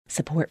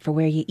Support for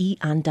Where You Eat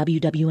on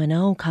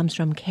WWNO comes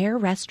from Care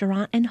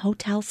Restaurant and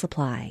Hotel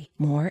Supply.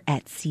 More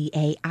at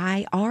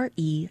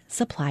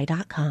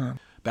CAIREsupply.com.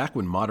 Back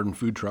when modern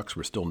food trucks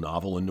were still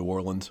novel in New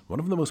Orleans, one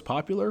of the most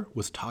popular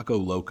was Taco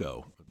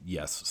Loco.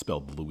 Yes,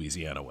 spelled the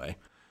Louisiana way.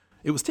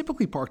 It was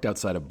typically parked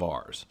outside of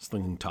bars,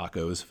 slinging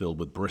tacos filled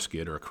with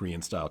brisket or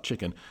Korean-style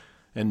chicken,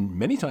 and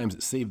many times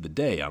it saved the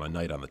day on a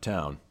night on the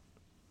town.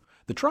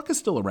 The truck is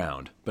still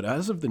around, but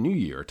as of the new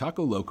year,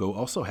 Taco Loco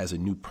also has a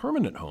new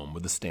permanent home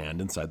with a stand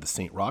inside the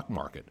St. Roch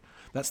Market.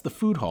 That's the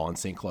food hall on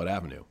St. Claude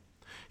Avenue.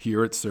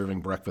 Here it's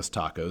serving breakfast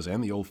tacos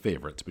and the old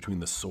favorites between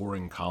the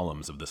soaring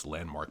columns of this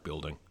landmark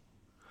building.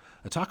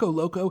 A Taco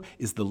Loco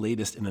is the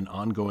latest in an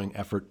ongoing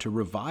effort to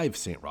revive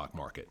St. Roch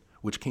Market,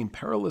 which came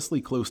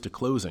perilously close to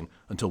closing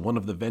until one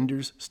of the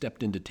vendors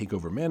stepped in to take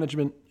over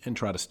management and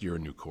try to steer a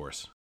new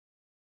course.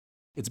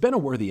 It's been a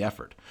worthy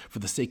effort, for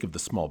the sake of the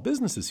small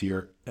businesses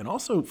here, and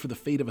also for the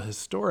fate of a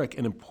historic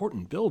and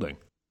important building.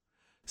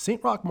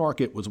 St. Roch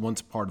Market was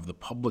once part of the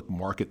public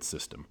market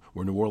system,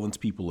 where New Orleans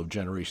people of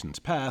generations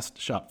past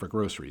shopped for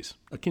groceries,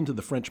 akin to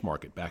the French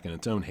market back in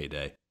its own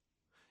heyday.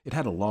 It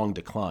had a long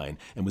decline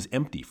and was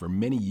empty for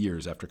many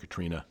years after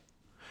Katrina.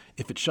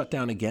 If it shut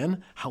down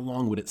again, how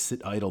long would it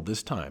sit idle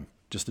this time?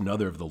 Just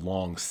another of the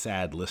long,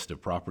 sad list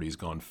of properties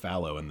gone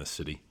fallow in this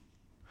city.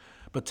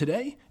 But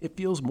today, it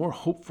feels more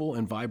hopeful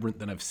and vibrant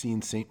than I've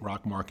seen St.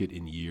 Roch Market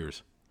in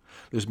years.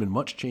 There's been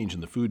much change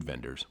in the food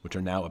vendors, which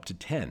are now up to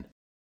 10.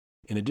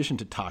 In addition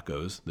to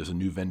tacos, there's a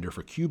new vendor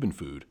for Cuban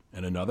food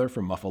and another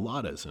for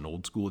muffaladas and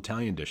old-school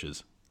Italian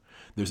dishes.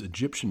 There's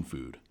Egyptian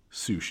food,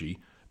 sushi,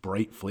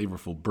 bright,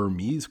 flavorful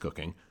Burmese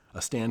cooking,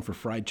 a stand for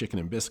fried chicken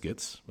and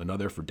biscuits,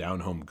 another for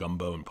down-home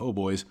gumbo and po'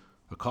 boys,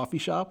 a coffee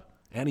shop,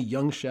 and a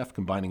young chef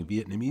combining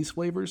Vietnamese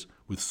flavors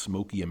with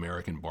smoky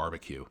American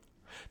barbecue.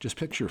 Just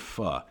picture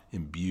pho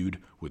imbued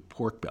with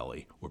pork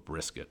belly or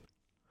brisket.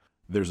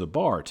 There's a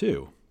bar,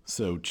 too,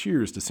 so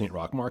cheers to St.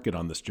 Roch Market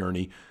on this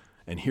journey,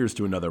 and here's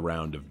to another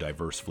round of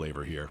diverse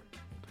flavor here.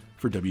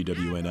 For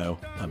WWNO,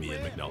 I'm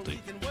Ian McNulty.